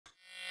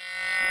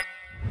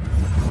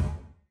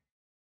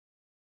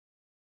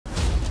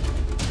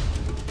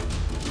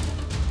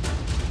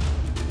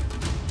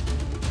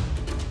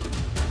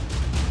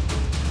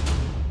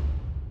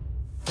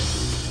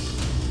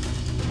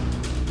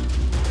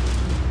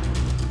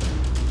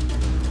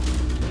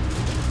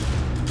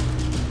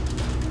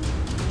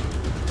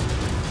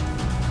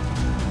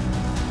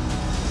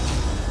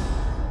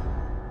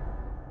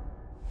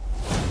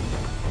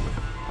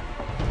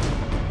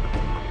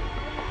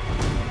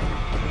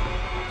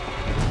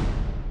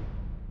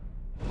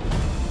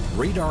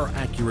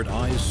Radar-accurate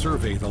eyes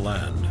survey the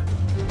land.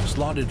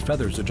 Slotted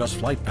feathers adjust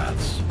flight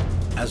paths.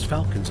 As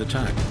falcons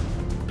attack,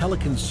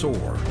 pelicans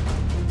soar,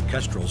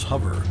 kestrels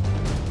hover,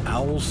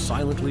 owls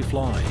silently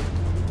fly,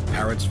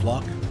 parrots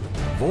flock,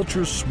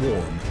 vultures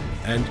swarm,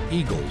 and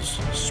eagles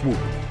swoop.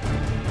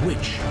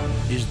 Which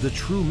is the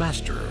true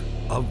master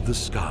of the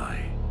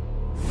sky?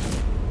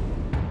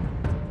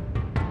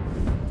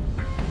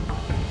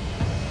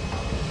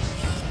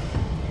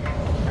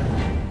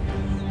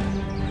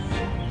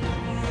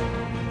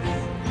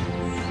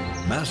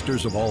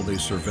 Masters of all they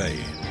survey,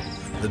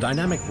 the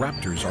dynamic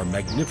raptors are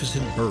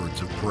magnificent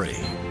birds of prey.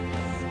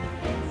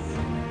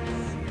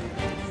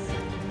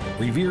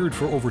 Revered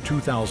for over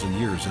 2,000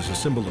 years as a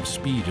symbol of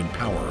speed and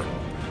power,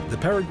 the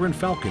peregrine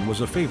falcon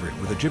was a favorite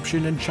with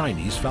Egyptian and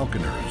Chinese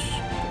falconers.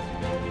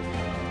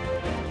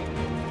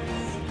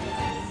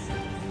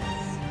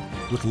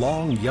 With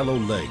long yellow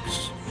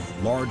legs,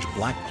 large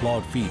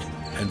black-clawed feet,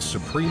 and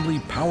supremely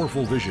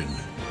powerful vision,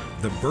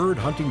 the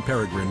bird-hunting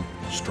peregrine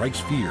strikes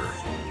fear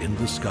in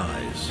the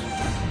skies.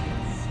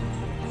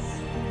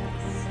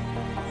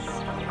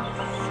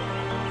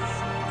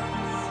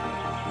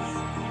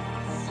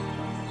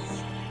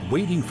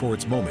 Waiting for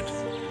its moment,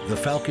 the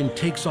falcon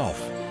takes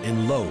off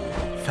in low,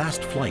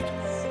 fast flight.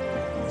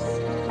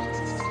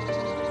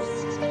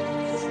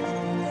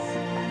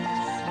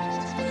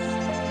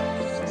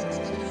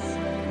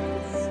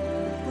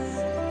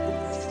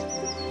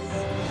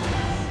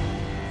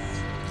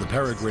 The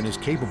peregrine is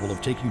capable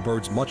of taking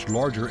birds much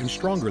larger and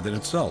stronger than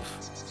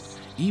itself,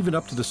 even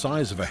up to the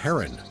size of a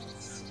heron.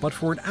 But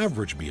for an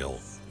average meal,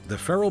 the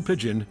feral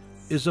pigeon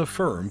is a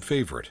firm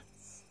favorite.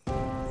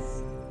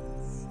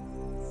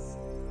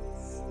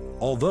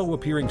 Although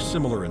appearing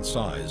similar in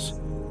size,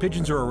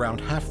 pigeons are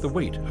around half the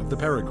weight of the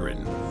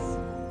peregrine.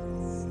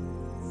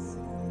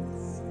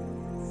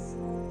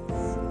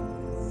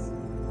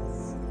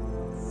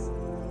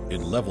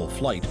 In level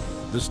flight,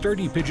 the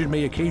sturdy pigeon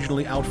may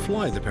occasionally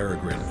outfly the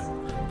peregrine,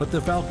 but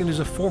the falcon is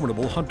a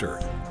formidable hunter,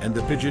 and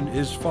the pigeon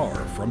is far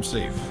from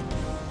safe.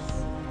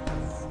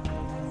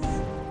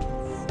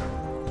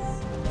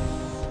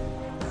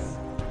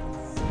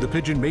 The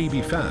pigeon may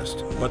be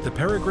fast, but the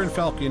peregrine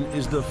falcon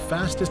is the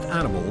fastest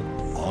animal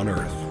on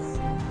Earth.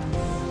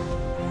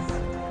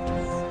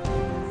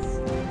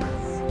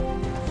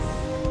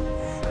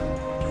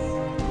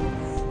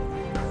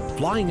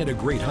 Flying at a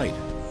great height,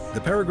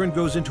 the peregrine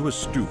goes into a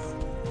stoop,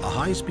 a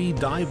high-speed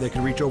dive that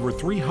can reach over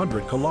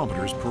 300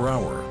 kilometers per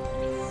hour.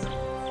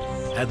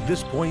 At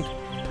this point,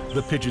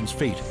 the pigeon's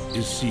fate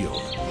is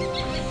sealed.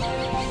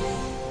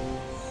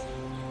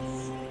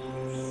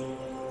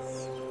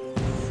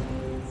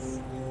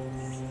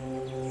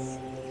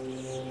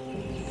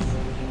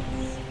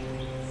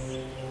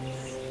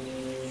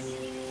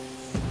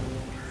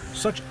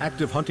 Such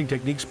active hunting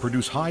techniques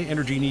produce high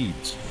energy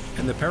needs,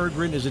 and the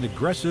peregrine is an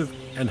aggressive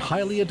and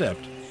highly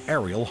adept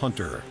aerial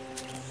hunter.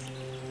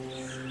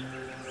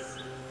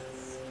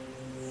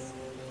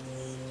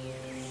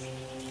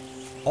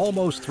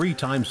 Almost 3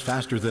 times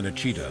faster than a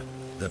cheetah,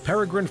 the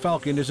peregrine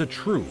falcon is a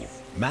true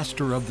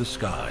master of the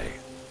sky.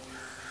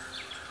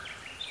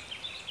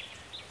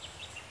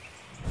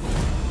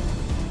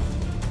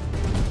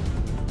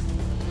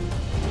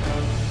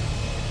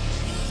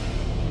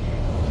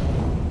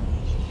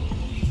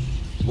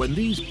 When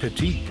these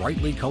petite,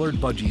 brightly colored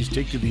budgies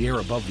take to the air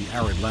above the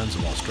arid lands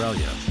of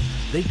Australia,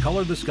 they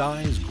color the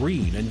skies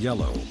green and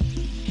yellow.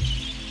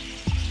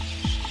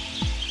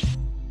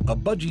 A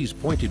budgie's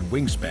pointed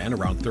wingspan,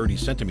 around 30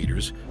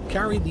 centimeters,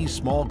 carry these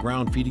small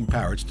ground-feeding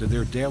parrots to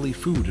their daily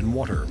food and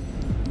water.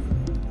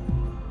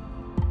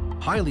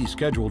 Highly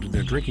scheduled in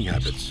their drinking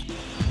habits,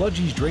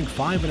 budgies drink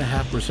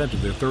 5.5%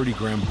 of their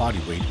 30-gram body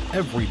weight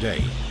every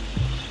day.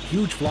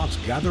 Huge flocks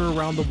gather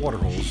around the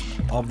waterholes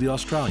of the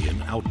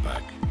Australian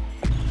outback.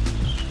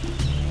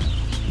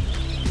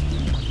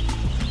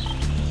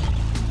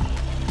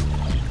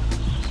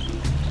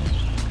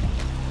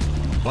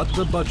 But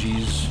the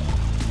budgies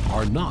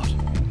are not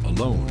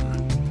alone.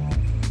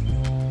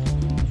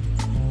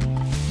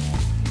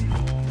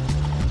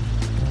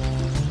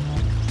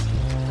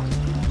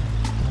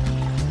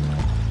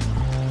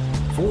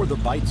 For the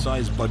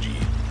bite-sized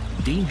budgie,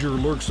 danger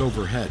lurks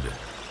overhead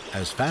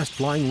as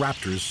fast-flying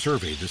raptors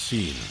survey the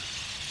scene.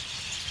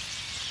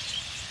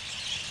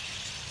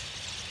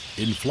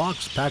 In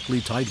flocks packly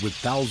tight with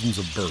thousands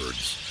of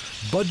birds,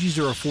 budgies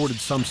are afforded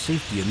some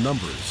safety in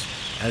numbers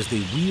as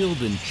they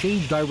wield and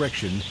change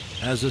direction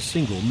as a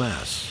single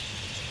mass.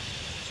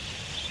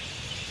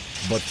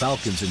 But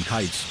falcons and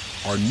kites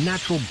are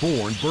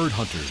natural-born bird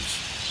hunters,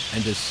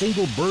 and a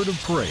single bird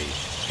of prey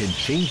can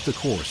change the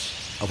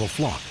course of a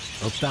flock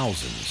of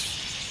thousands.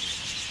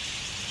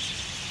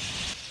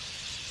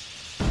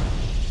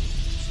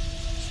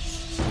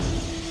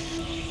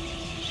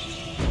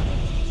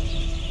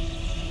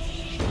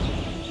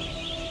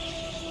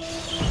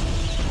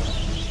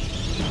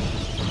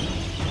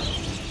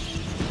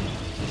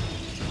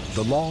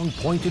 The long,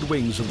 pointed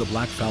wings of the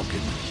black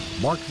falcon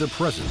mark the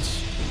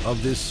presence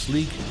of this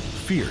sleek,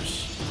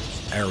 fierce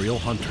aerial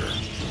hunter.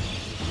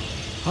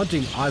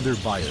 hunting either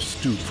by a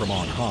stoop from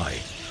on high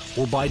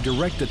or by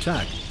direct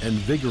attack and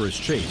vigorous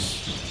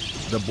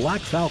chase. The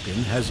black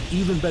falcon has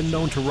even been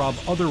known to rob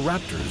other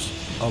raptors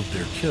of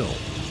their kill.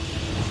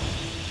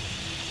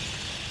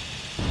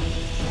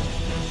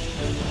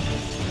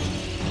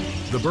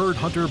 The bird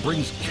hunter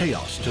brings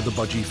chaos to the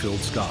budgie-filled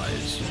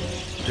skies.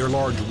 Their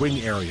large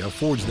wing area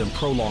affords them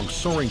prolonged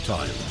soaring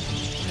time,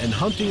 and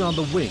hunting on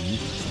the wing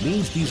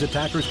means these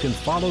attackers can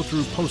follow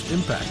through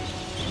post-impact,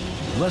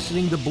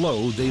 lessening the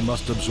blow they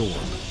must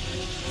absorb.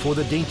 For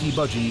the dainty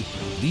budgie,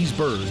 these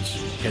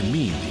birds can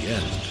mean the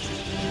end.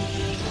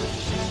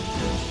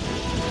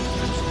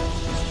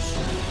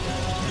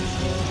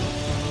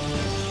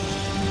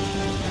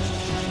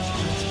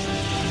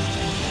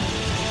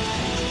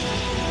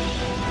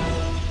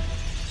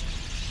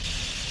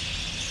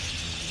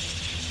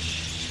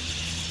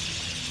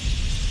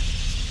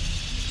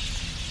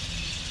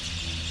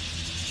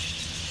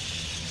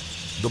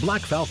 The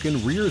black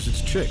falcon rears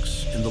its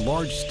chicks in the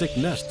large stick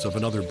nests of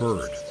another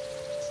bird,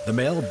 the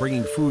male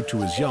bringing food to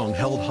his young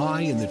held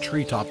high in the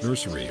treetop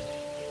nursery.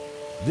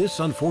 This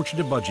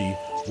unfortunate budgie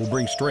will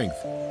bring strength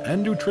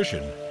and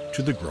nutrition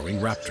to the growing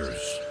raptors.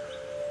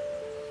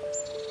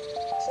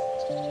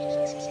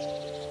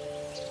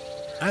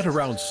 At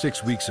around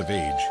 6 weeks of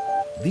age,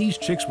 these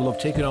chicks will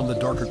have taken on the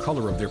darker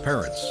color of their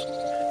parents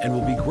and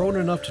will be grown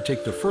enough to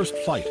take the first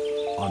flight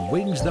on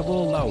wings that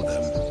will allow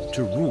them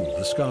to rule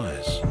the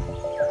skies.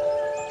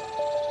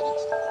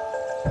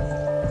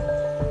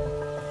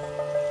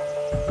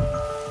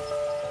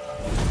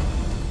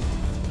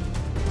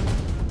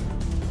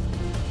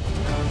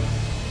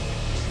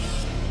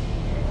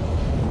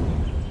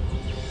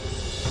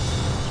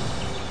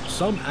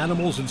 Some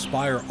animals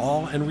inspire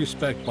awe and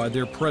respect by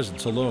their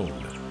presence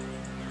alone.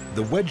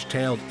 The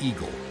wedge-tailed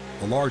eagle,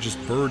 the largest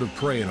bird of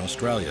prey in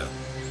Australia,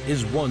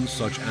 is one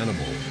such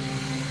animal.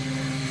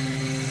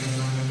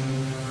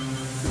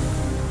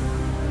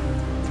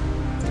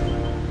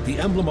 The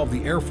emblem of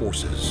the Air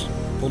Forces,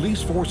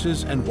 police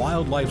forces, and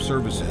wildlife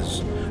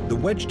services, the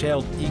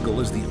wedge-tailed eagle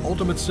is the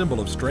ultimate symbol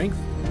of strength,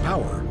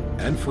 power,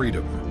 and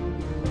freedom.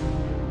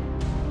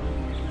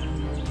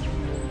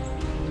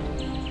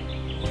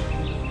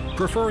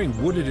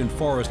 Preferring wooded and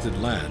forested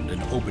land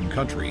and open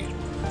country,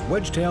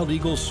 wedge-tailed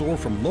eagles soar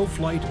from low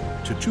flight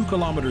to 2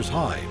 kilometers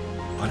high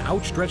on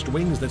outstretched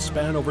wings that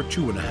span over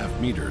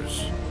 2.5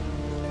 meters.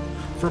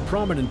 For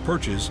prominent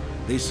perches,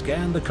 they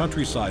scan the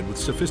countryside with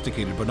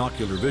sophisticated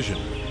binocular vision.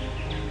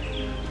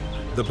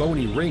 The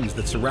bony rings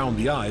that surround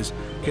the eyes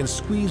can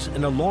squeeze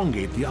and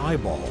elongate the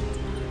eyeball,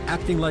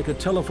 acting like a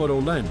telephoto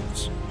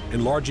lens,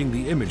 enlarging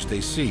the image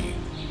they see.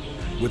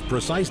 With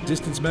precise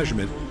distance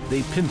measurement,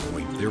 they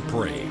pinpoint their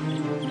prey.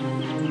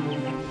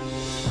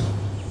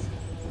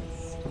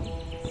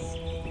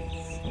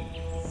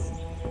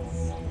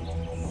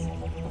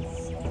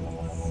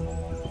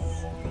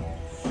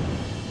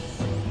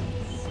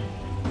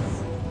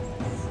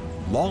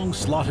 Long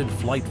slotted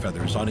flight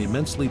feathers on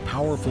immensely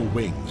powerful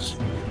wings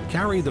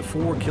carry the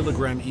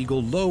 4-kilogram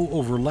eagle low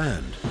over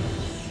land.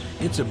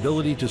 Its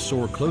ability to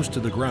soar close to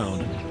the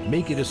ground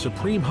make it a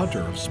supreme hunter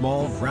of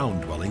small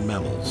ground-dwelling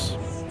mammals.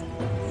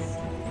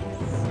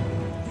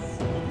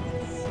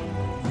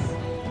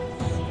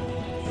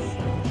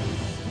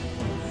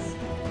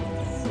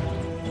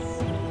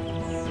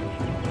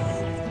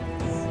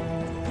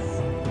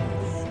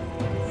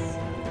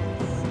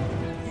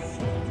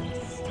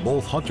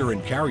 Both hunter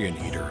and carrion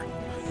eater,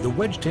 the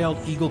wedge-tailed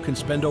eagle can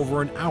spend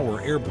over an hour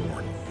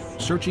airborne,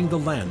 searching the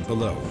land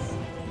below.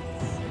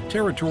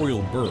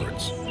 Territorial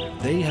birds,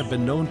 they have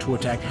been known to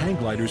attack hang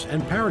gliders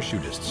and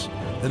parachutists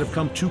that have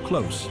come too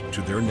close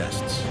to their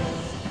nests.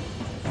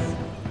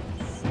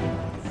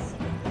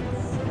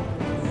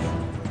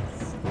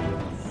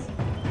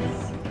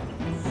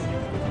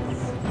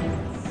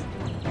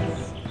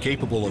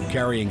 Capable of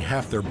carrying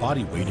half their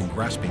body weight in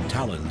grasping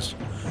talons,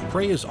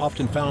 prey is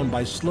often found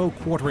by slow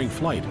quartering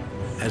flight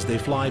as they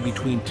fly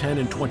between 10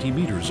 and 20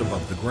 meters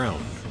above the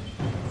ground.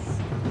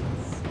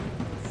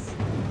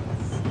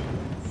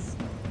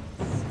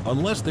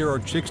 Unless there are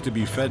chicks to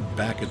be fed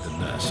back at the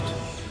nest,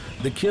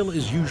 the kill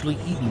is usually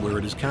eaten where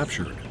it is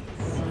captured,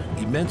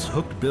 immense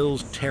hooked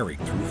bills tearing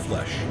through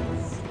flesh.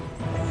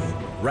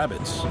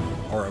 Rabbits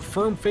are a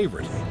firm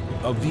favorite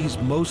of these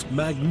most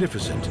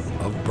magnificent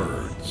of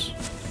birds.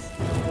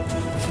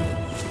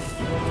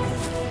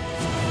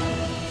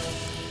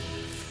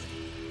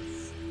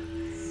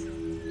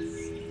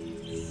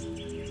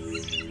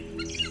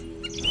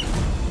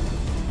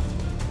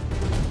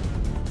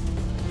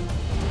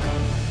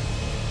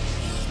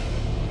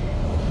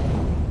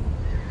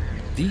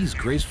 These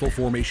graceful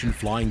formation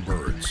flying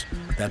birds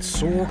that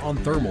soar on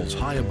thermals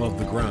high above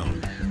the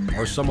ground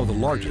are some of the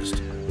largest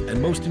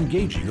and most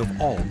engaging of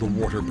all the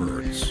water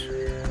birds.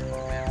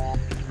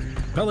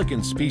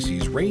 Pelican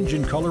species range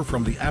in color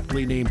from the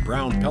aptly named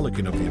brown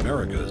pelican of the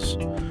Americas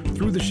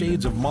through the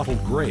shades of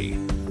mottled gray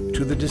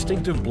to the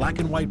distinctive black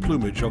and white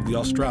plumage of the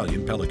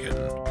Australian pelican.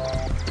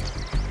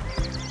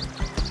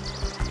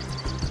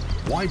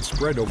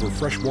 Widespread over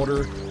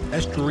freshwater,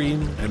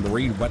 estuarine, and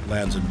marine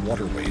wetlands and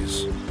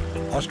waterways,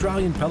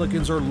 Australian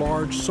pelicans are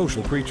large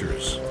social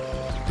creatures.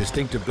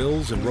 Distinctive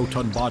bills and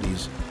rotund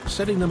bodies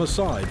setting them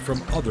aside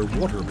from other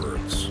water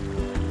birds.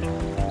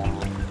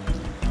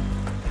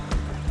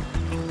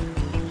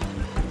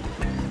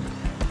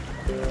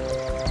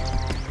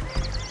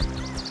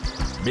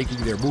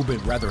 Making their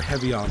movement rather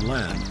heavy on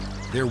land,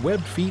 their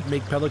webbed feet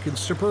make pelicans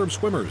superb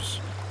swimmers,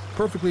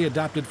 perfectly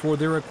adapted for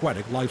their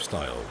aquatic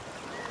lifestyle.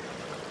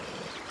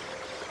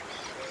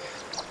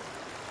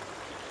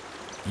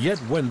 Yet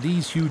when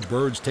these huge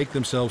birds take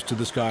themselves to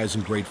the skies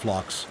in great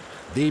flocks,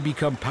 they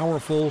become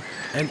powerful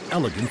and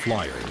elegant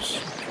flyers.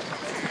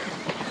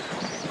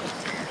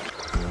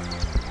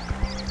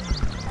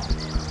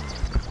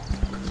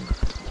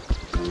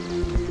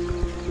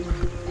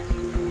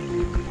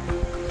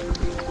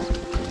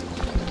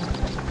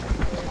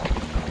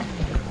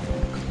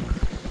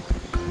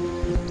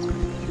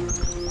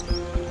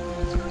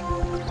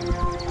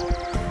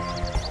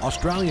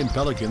 Australian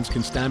pelicans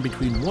can stand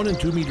between 1 and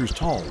 2 meters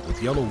tall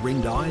with yellow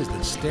ringed eyes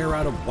that stare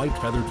out of white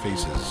feathered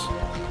faces.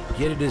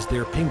 Yet it is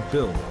their pink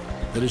bill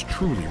that is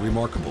truly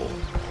remarkable.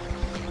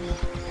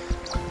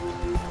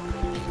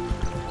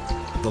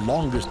 The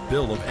longest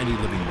bill of any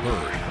living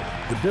bird,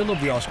 the bill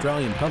of the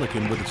Australian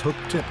pelican with its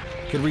hooked tip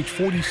can reach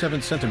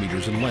 47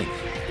 centimeters in length.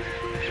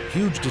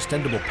 Huge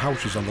distendable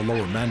pouches on the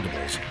lower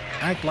mandibles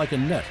act like a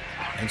net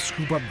and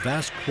scoop up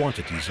vast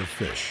quantities of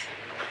fish.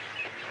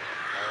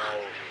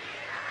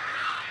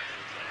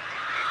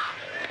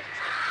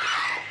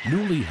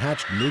 Newly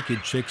hatched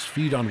naked chicks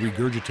feed on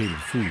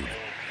regurgitated food.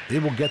 They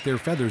will get their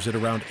feathers at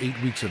around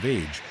 8 weeks of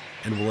age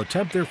and will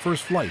attempt their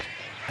first flight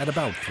at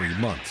about 3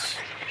 months.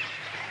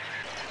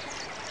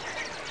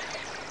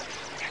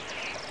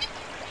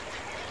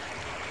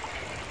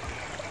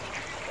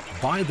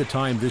 By the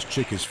time this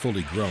chick is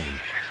fully grown,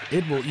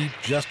 it will eat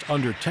just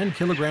under 10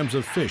 kilograms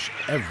of fish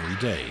every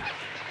day.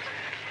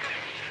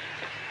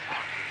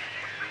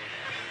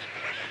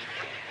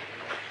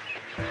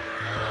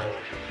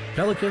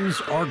 Pelicans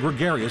are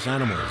gregarious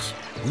animals,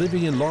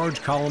 living in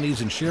large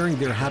colonies and sharing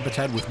their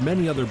habitat with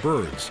many other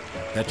birds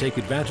that take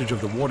advantage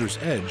of the water's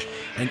edge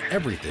and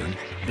everything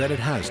that it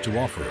has to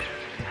offer.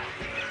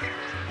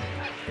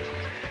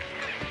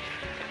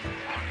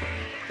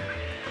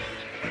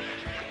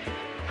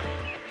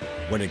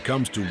 When it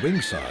comes to wing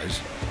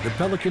size, the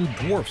pelican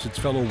dwarfs its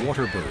fellow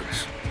water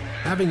birds,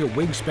 having a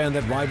wingspan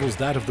that rivals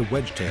that of the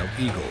wedge-tailed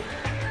eagle.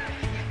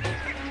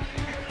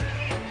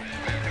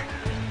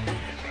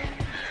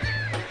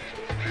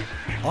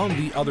 On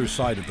the other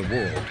side of the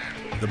world,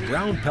 the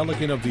brown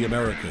pelican of the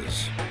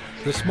Americas,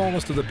 the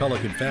smallest of the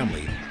pelican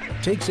family,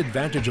 takes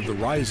advantage of the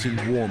rising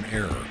warm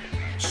air,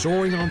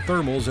 soaring on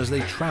thermals as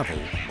they travel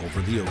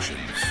over the oceans.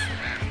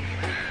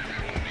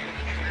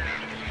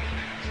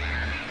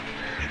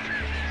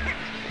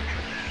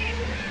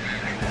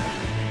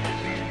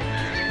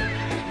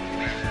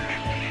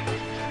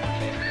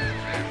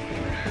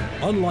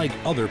 Unlike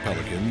other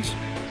pelicans,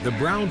 the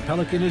brown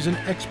pelican is an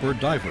expert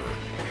diver,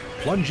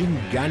 plunging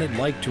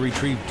gannet-like to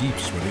retrieve deep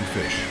swimming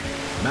fish,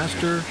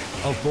 master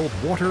of both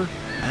water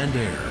and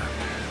air.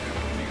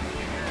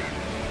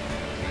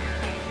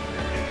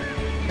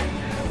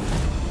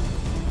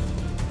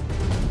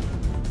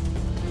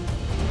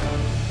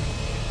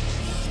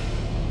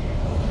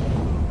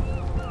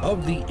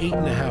 Of the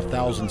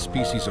 8,500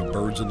 species of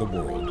birds in the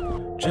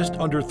world, just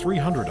under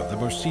 300 of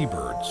them are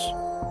seabirds,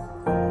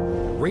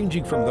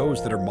 ranging from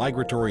those that are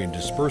migratory and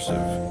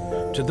dispersive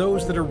to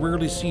those that are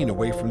rarely seen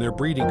away from their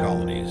breeding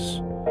colonies.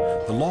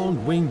 The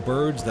long-winged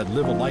birds that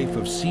live a life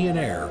of sea and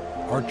air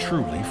are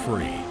truly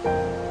free.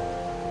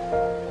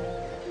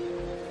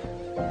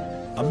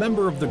 A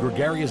member of the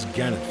gregarious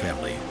gannet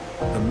family,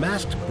 the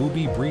masked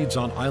booby breeds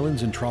on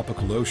islands in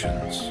tropical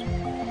oceans.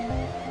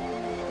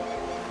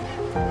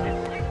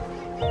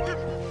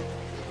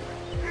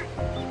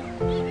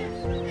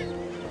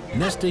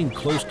 Nesting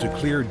close to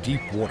clear,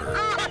 deep water,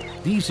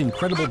 these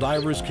incredible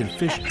divers can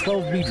fish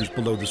 12 meters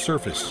below the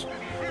surface,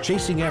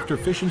 chasing after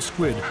fish and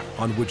squid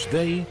on which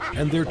they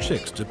and their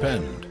chicks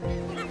depend.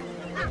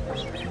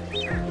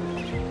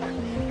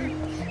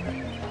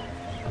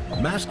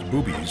 Masked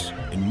boobies,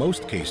 in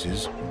most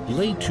cases,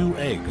 lay 2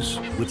 eggs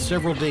with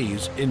several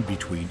days in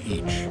between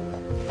each.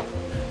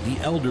 The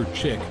elder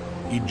chick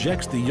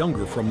ejects the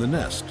younger from the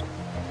nest,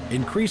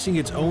 increasing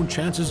its own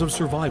chances of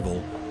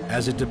survival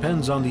as it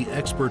depends on the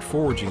expert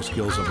foraging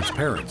skills of its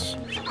parents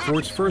for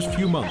its first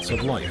few months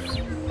of life.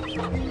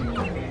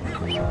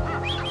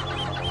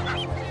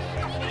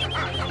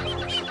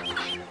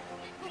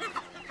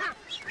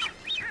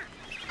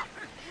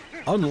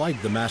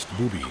 Unlike the masked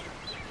booby,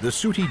 the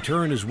sooty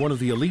tern is one of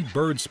the elite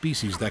bird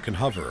species that can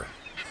hover.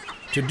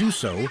 To do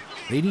so,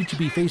 they need to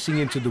be facing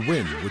into the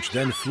wind, which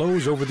then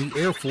flows over the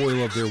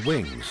airfoil of their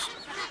wings,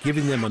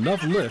 giving them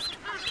enough lift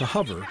to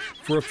hover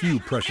for a few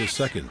precious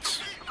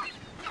seconds.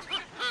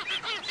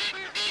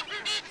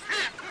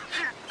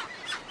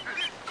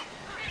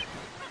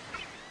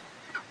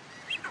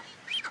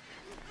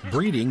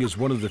 Breeding is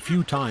one of the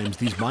few times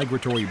these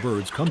migratory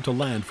birds come to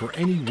land for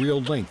any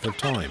real length of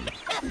time.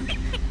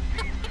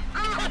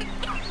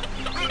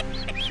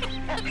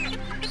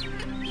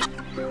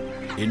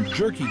 In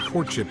jerky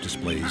courtship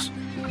displays,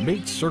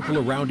 mates circle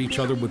around each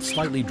other with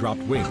slightly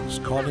dropped wings,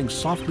 calling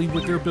softly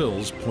with their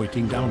bills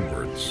pointing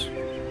downwards.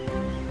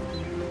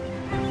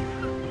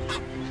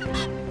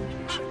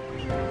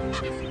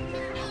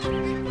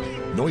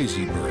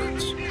 Noisy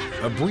birds.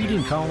 A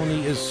breeding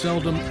colony is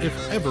seldom,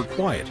 if ever,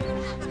 quiet,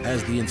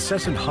 as the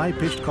incessant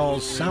high-pitched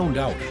calls sound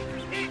out.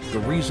 The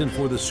reason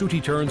for the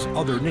sooty tern's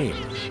other name,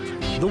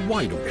 the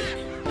wide awake.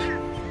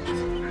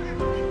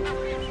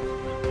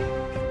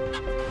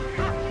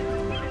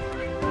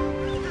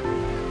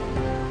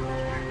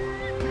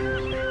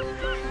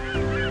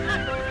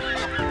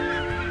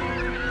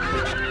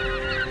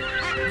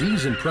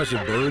 These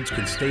impressive birds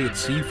can stay at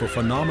sea for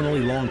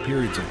phenomenally long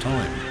periods of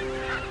time.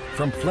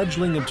 From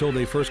fledgling until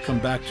they first come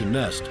back to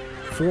nest,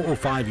 4 or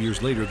 5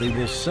 years later, they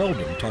will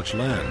seldom touch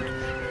land.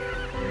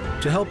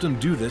 To help them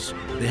do this,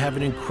 they have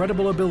an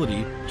incredible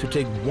ability to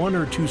take 1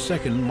 or 2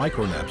 second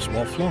micronaps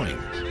while flying.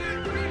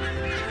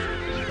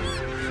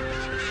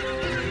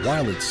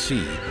 While at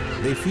sea,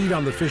 they feed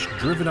on the fish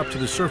driven up to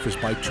the surface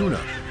by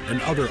tuna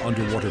and other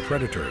underwater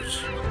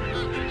predators.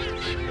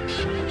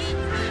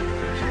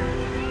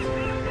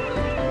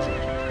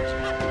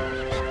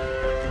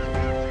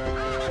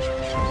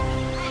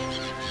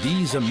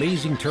 These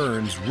amazing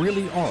terns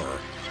really are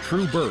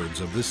true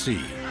birds of the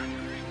sea.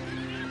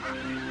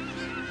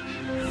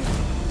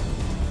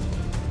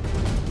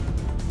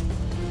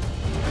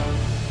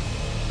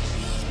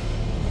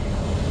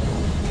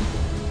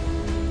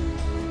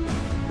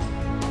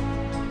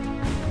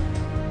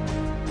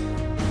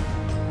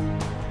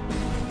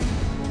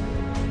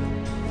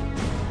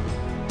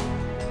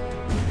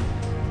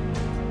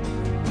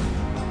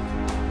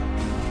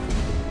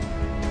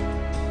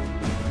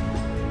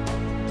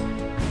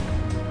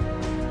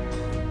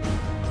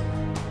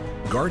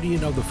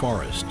 Guardian of the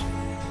forest,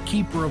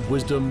 keeper of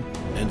wisdom,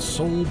 and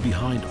soul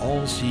behind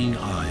all-seeing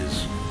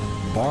eyes,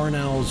 barn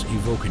owls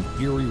evoke an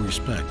eerie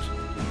respect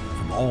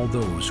from all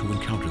those who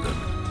encounter them.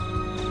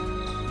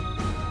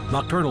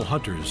 Nocturnal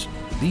hunters,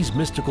 these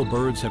mystical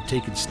birds have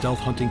taken stealth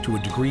hunting to a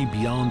degree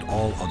beyond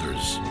all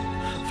others.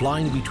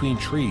 Flying between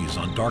trees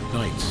on dark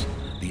nights,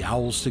 the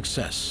owl's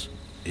success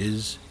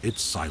is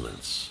its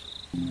silence.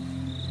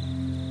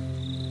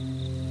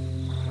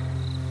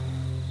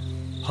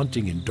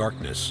 Hunting in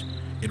darkness,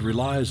 it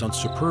relies on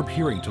superb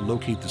hearing to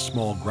locate the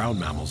small ground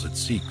mammals it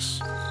seeks.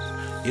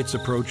 Its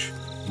approach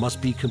must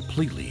be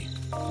completely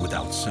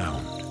without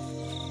sound.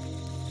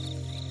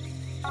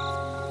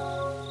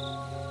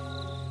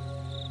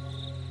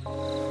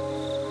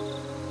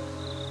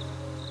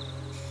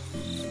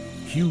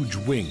 Huge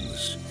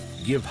wings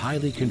give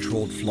highly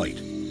controlled flight,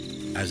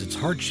 as its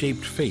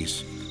heart-shaped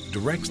face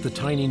directs the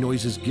tiny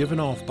noises given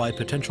off by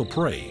potential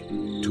prey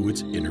to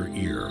its inner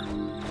ear.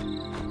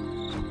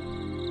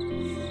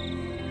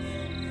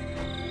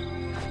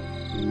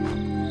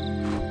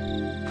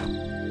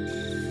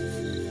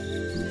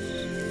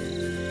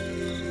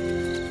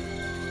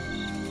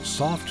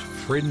 Soft,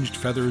 fringed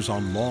feathers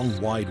on long,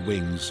 wide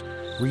wings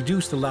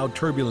reduce the loud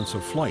turbulence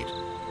of flight,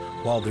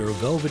 while their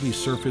velvety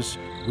surface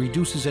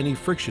reduces any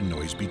friction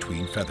noise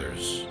between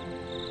feathers.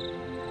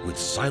 With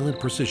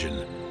silent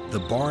precision, the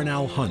barn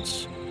owl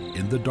hunts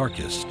in the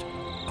darkest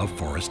of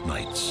forest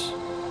nights.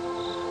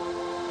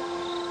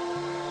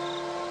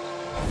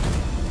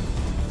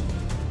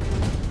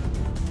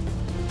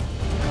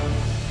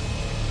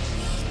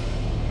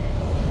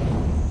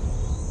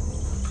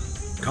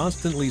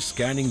 Constantly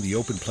scanning the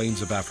open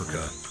plains of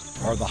Africa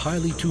are the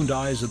highly tuned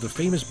eyes of the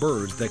famous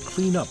birds that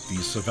clean up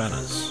these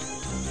savannas.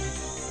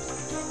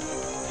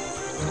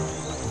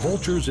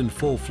 Vultures in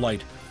full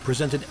flight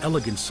present an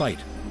elegant sight,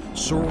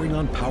 soaring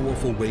on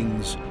powerful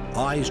wings,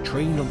 eyes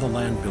trained on the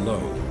land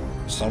below,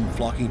 some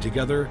flocking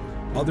together,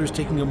 others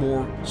taking a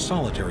more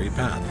solitary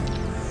path.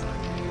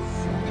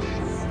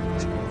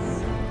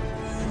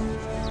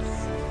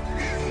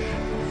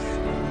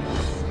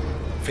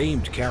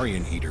 Famed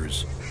carrion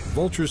eaters,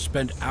 vultures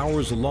spend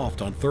hours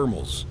aloft on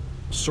thermals,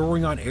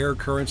 soaring on air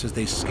currents as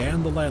they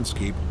scan the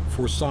landscape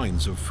for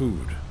signs of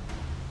food.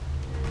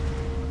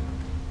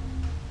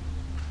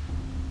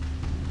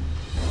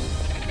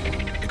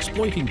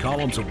 Exploiting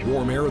columns of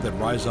warm air that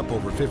rise up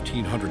over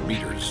 1,500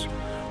 meters,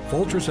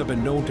 vultures have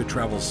been known to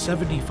travel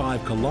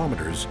 75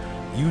 kilometers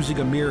using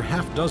a mere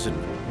half dozen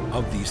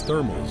of these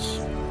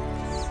thermals.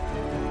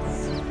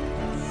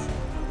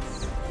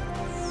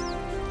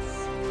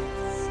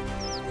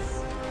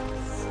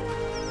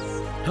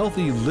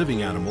 Healthy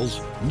living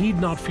animals need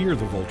not fear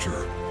the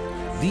vulture.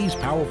 These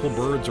powerful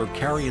birds are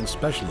carrion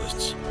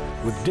specialists,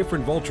 with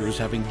different vultures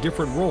having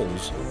different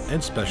roles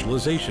and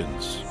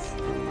specializations.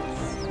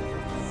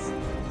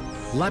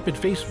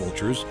 Lappet-faced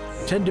vultures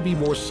tend to be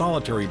more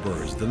solitary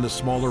birds than the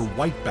smaller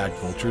white-backed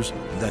vultures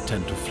that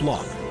tend to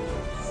flock.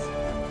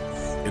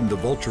 In the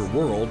vulture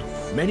world,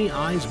 many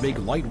eyes make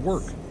light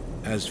work,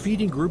 as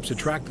feeding groups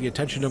attract the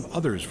attention of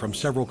others from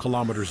several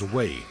kilometers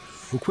away,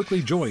 who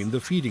quickly join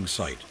the feeding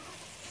site.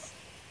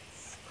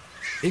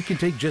 It can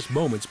take just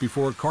moments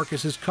before a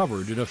carcass is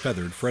covered in a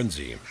feathered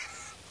frenzy.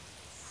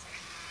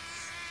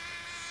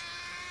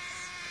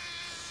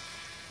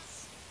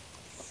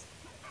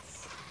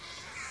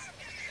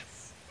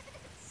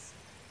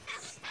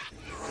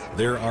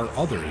 there are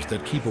others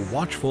that keep a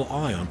watchful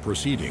eye on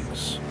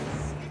proceedings.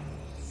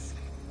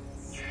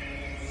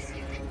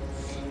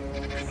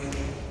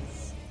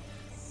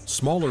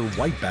 Smaller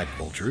white-backed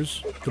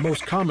vultures, the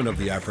most common of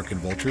the African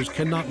vultures,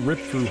 cannot rip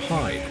through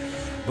hide,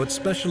 but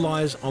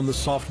specialize on the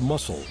soft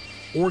muscle,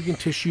 organ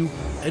tissue,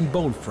 and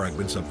bone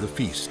fragments of the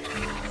feast,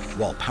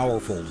 while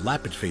powerful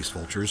lappet-faced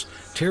vultures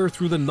tear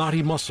through the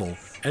knotty muscle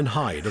and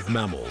hide of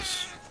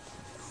mammals.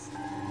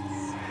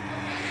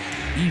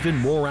 Even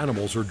more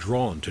animals are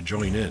drawn to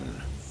join in.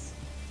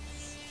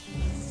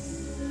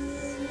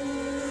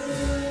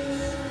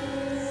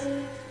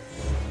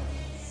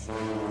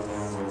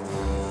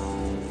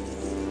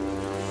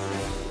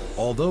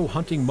 Although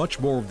hunting much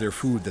more of their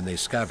food than they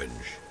scavenge,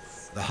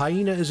 the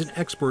hyena is an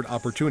expert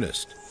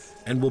opportunist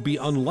and will be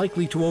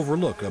unlikely to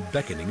overlook a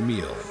beckoning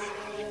meal.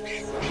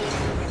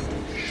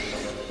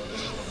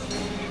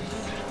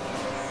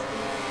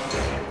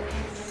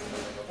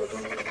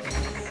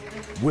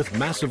 With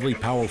massively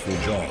powerful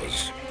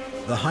jaws,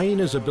 the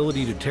hyena's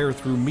ability to tear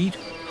through meat,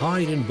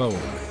 hide, and bone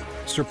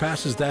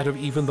surpasses that of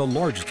even the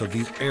largest of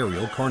these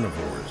aerial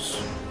carnivores.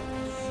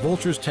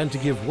 Vultures tend to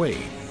give way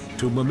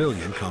to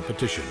mammalian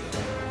competition.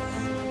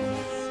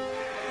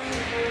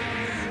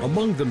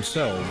 Among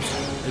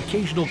themselves,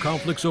 occasional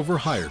conflicts over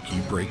hierarchy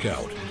break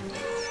out.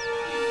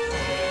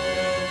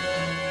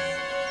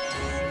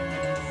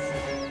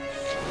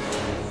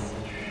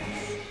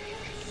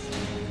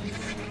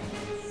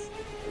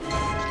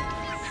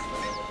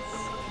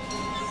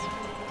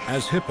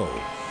 As hippo,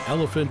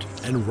 elephant,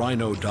 and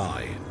rhino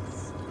die,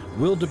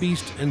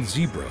 wildebeest and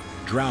zebra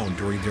drown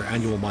during their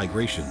annual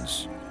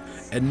migrations,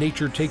 and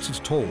nature takes its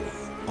toll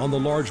on the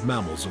large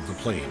mammals of the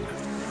plain.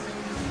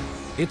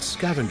 Its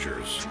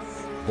scavengers,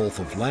 both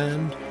of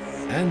land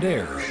and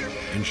air,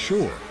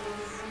 ensure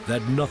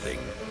that nothing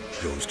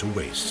goes to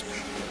waste.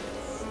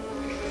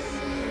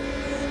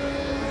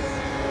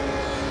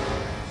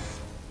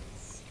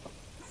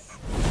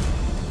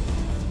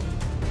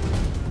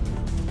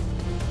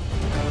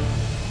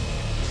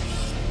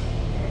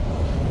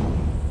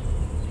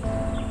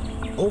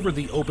 Over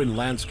the open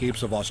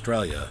landscapes of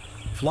Australia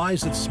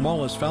flies its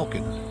smallest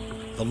falcon,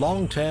 the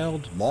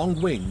long-tailed,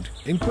 long-winged,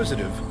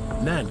 inquisitive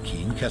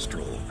nankeen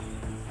kestrel.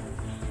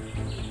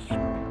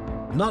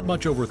 Not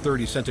much over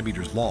 30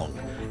 centimeters long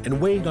and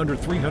weighing under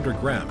 300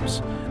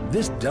 grams,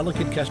 this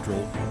delicate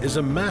kestrel is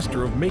a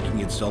master of making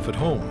itself at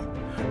home,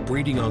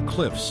 breeding on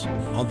cliffs,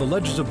 on the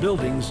ledges of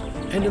buildings,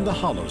 and in the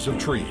hollows of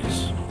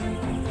trees.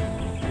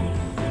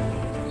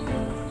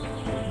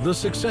 The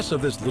success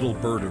of this little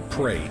bird of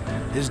prey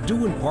is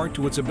due in part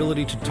to its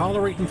ability to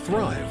tolerate and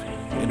thrive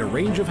in a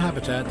range of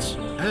habitats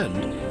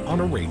and on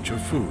a range of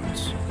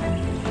foods.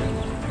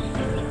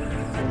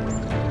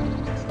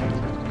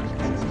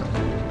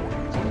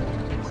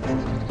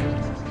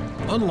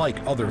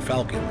 Unlike other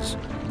falcons,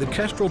 the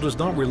kestrel does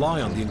not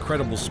rely on the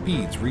incredible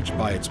speeds reached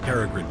by its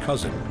peregrine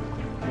cousin.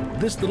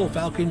 This little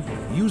falcon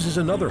uses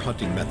another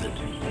hunting method.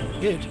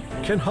 It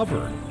can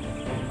hover.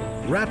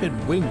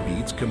 Rapid wing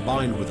beats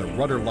combined with a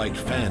rudder-like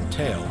fan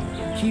tail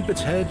keep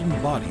its head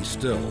and body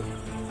still.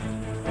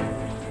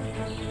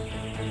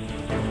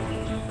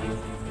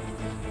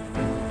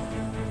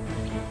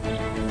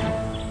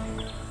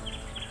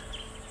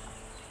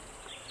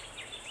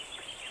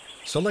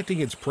 Selecting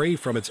its prey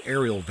from its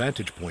aerial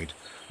vantage point,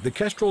 the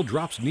kestrel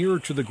drops nearer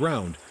to the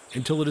ground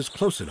until it is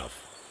close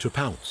enough to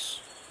pounce.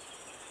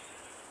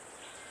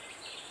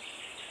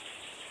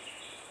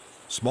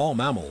 Small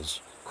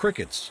mammals,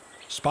 crickets,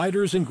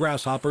 spiders, and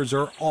grasshoppers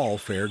are all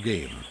fair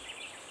game.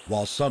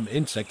 While some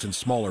insects and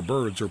smaller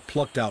birds are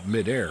plucked out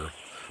mid-air,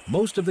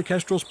 most of the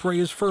kestrel's prey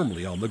is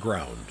firmly on the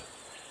ground.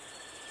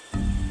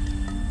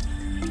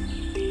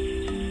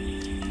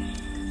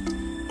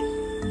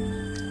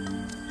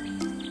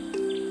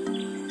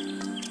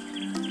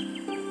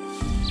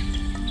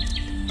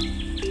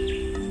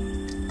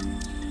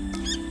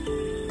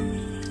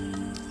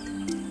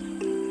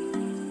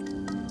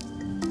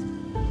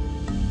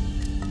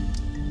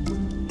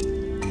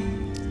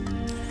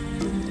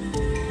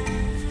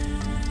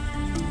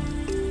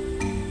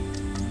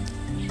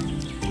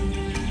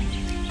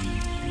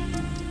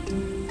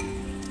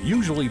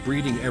 Usually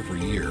breeding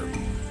every year,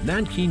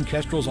 nankeen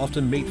kestrels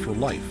often mate for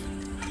life,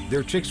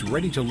 their chicks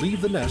ready to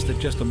leave the nest at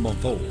just a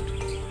month old.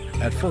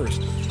 At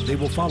first, they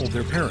will follow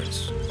their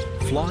parents,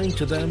 flying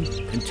to them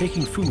and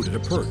taking food at a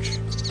perch.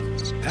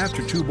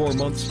 After 2 more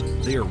months,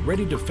 they are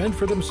ready to fend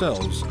for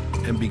themselves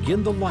and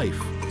begin the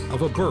life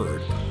of a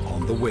bird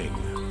on the wing.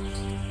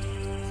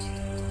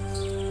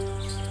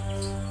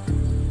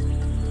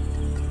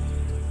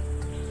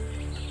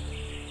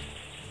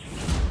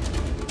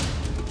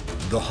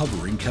 The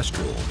hovering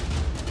kestrel,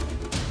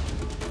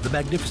 the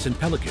magnificent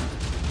pelican,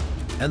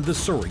 and the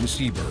soaring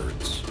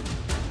seabirds,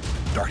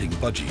 darting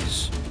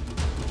budgies,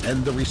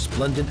 and the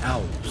resplendent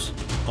owls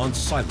on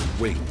silent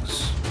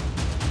wings.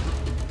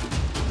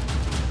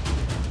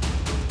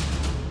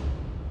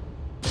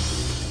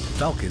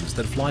 Falcons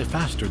that fly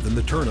faster than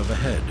the turn of a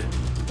head,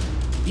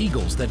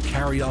 eagles that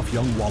carry off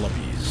young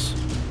wallabies,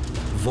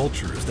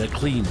 vultures that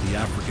clean the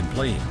African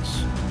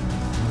plains,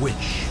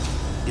 which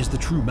is the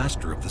true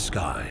master of the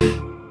sky.